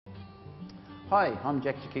Hi, I'm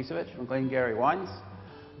Jack Jakisevich from Glengarry Wines.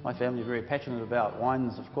 My family are very passionate about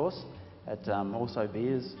wines, of course, also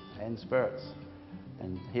beers and spirits.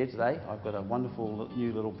 And here today, I've got a wonderful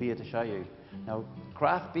new little beer to show you. Now,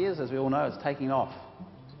 craft beers, as we all know, is taking off.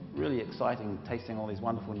 Really exciting tasting all these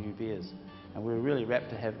wonderful new beers. And we're really rapt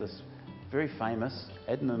to have this very famous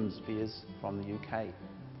Adnams Beers from the UK.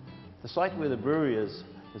 The site where the brewery is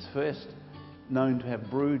first known to have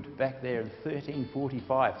brewed back there in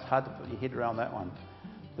 1345. It's hard to put your head around that one.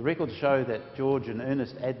 The records show that George and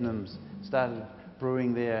Ernest Adnams started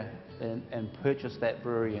brewing there and purchased that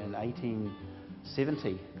brewery in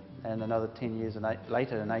 1870, and another 10 years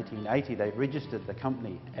later in 1880 they registered the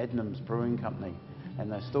company, Adnams Brewing Company, and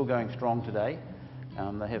they're still going strong today.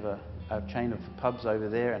 They have a chain of pubs over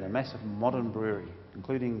there and a massive modern brewery,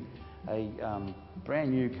 including a brand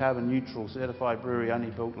new carbon neutral certified brewery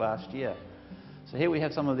only built last year. So here we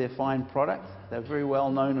have some of their fine product. They're very well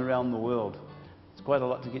known around the world. It's quite a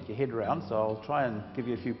lot to get your head around, so I'll try and give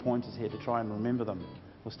you a few pointers here to try and remember them.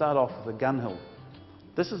 We'll start off with the Gunhill.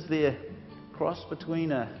 This is their cross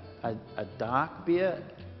between a dark beer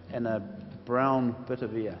and a brown bitter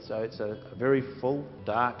beer. So it's a very full,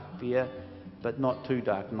 dark beer, but not too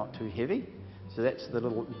dark, not too heavy. So that's the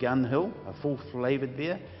little Gunhill, a full flavoured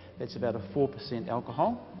beer. That's about a 4%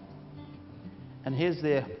 alcohol. And here's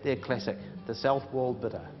their classic, the Southwold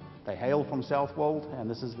bitter. They hail from Southwold, and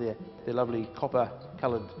this is their lovely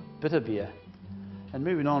copper-coloured bitter beer. And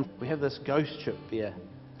moving on, we have this Ghost Ship beer.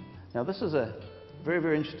 Now this is a very,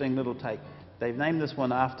 very interesting little take. They've named this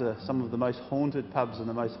one after some of the most haunted pubs in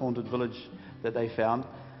the most haunted village that they found.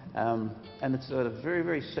 And it's got a very,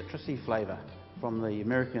 very citrusy flavour from the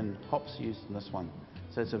American hops used in this one.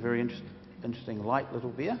 So it's a very interesting light little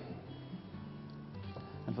beer.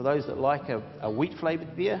 And for those that like a wheat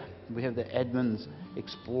flavoured beer, we have the Adnams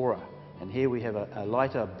Explorer. And here we have a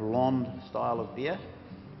lighter blonde style of beer,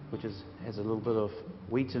 which has a little bit of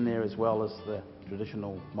wheat in there as well as the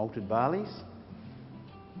traditional malted barleys.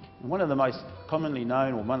 And one of the most commonly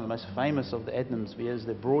known, or one of the most famous of the Adnams beers is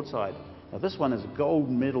their Broadside. Now this one is a gold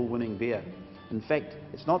medal winning beer. In fact,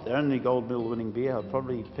 it's not the only gold medal winning beer. I've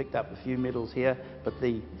probably picked up a few medals here, but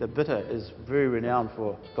the bitter is very renowned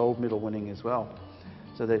for gold medal winning as well.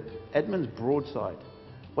 So the Adnams Broadside,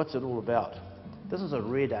 what's it all about? This is a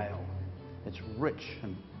red ale. It's rich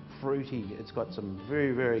and fruity. It's got some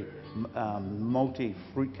very, very malty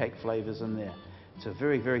fruitcake flavours in there. It's a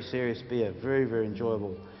very, very serious beer, very, very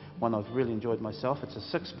enjoyable. One I've really enjoyed myself. It's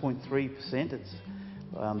a 6.3%.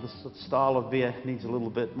 This style of beer needs a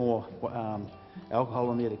little bit more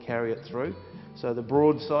alcohol in there to carry it through. So the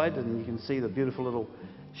Broadside, and you can see the beautiful little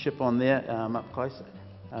ship on there up close.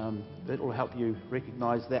 That will help you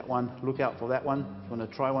recognise that one. Look out for that one. If you want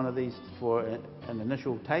to try one of these for an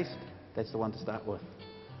initial taste, that's the one to start with.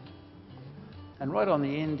 And right on the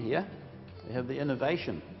end here, we have the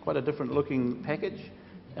Innovation. Quite a different looking package.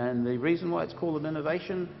 And the reason why it's called an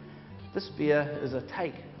Innovation, this beer is a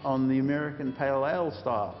take on the American Pale Ale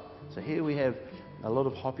style. So here we have a lot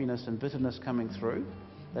of hoppiness and bitterness coming through.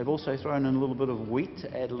 They've also thrown in a little bit of wheat to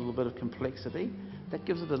add a little bit of complexity. That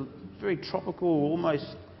gives it a very tropical,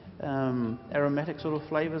 almost aromatic sort of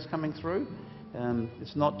flavours coming through.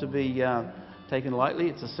 It's not to be taken lightly.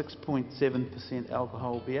 It's a 6.7%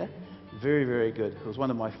 alcohol beer. Very, very good. It was one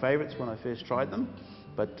of my favourites when I first tried them,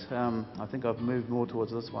 but I think I've moved more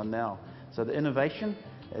towards this one now. So the Innovation,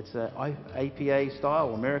 it's an APA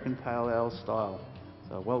style, American Pale Ale style.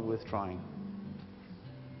 So well worth trying.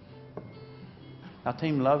 Our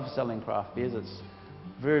team loves selling craft beers. It's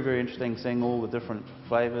very, very interesting seeing all the different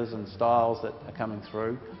flavours and styles that are coming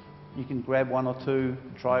through. You can grab one or two,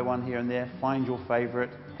 try one here and there, find your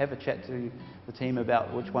favourite, have a chat to the team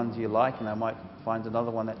about which ones you like, and they might find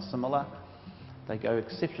another one that's similar. They go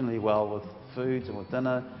exceptionally well with foods and with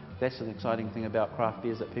dinner. That's an exciting thing about craft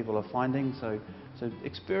beers that people are finding. So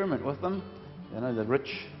experiment with them. You know, the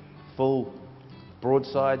rich, full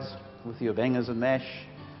Broadsides with your bangers and mash.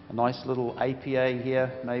 A nice little APA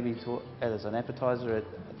here, maybe to add as an appetizer at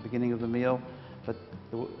the beginning of the meal. But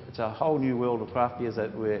it's a whole new world of craft beers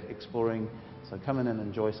that we're exploring. So come in and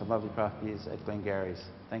enjoy some lovely craft beers at Glengarry's.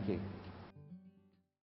 Thank you.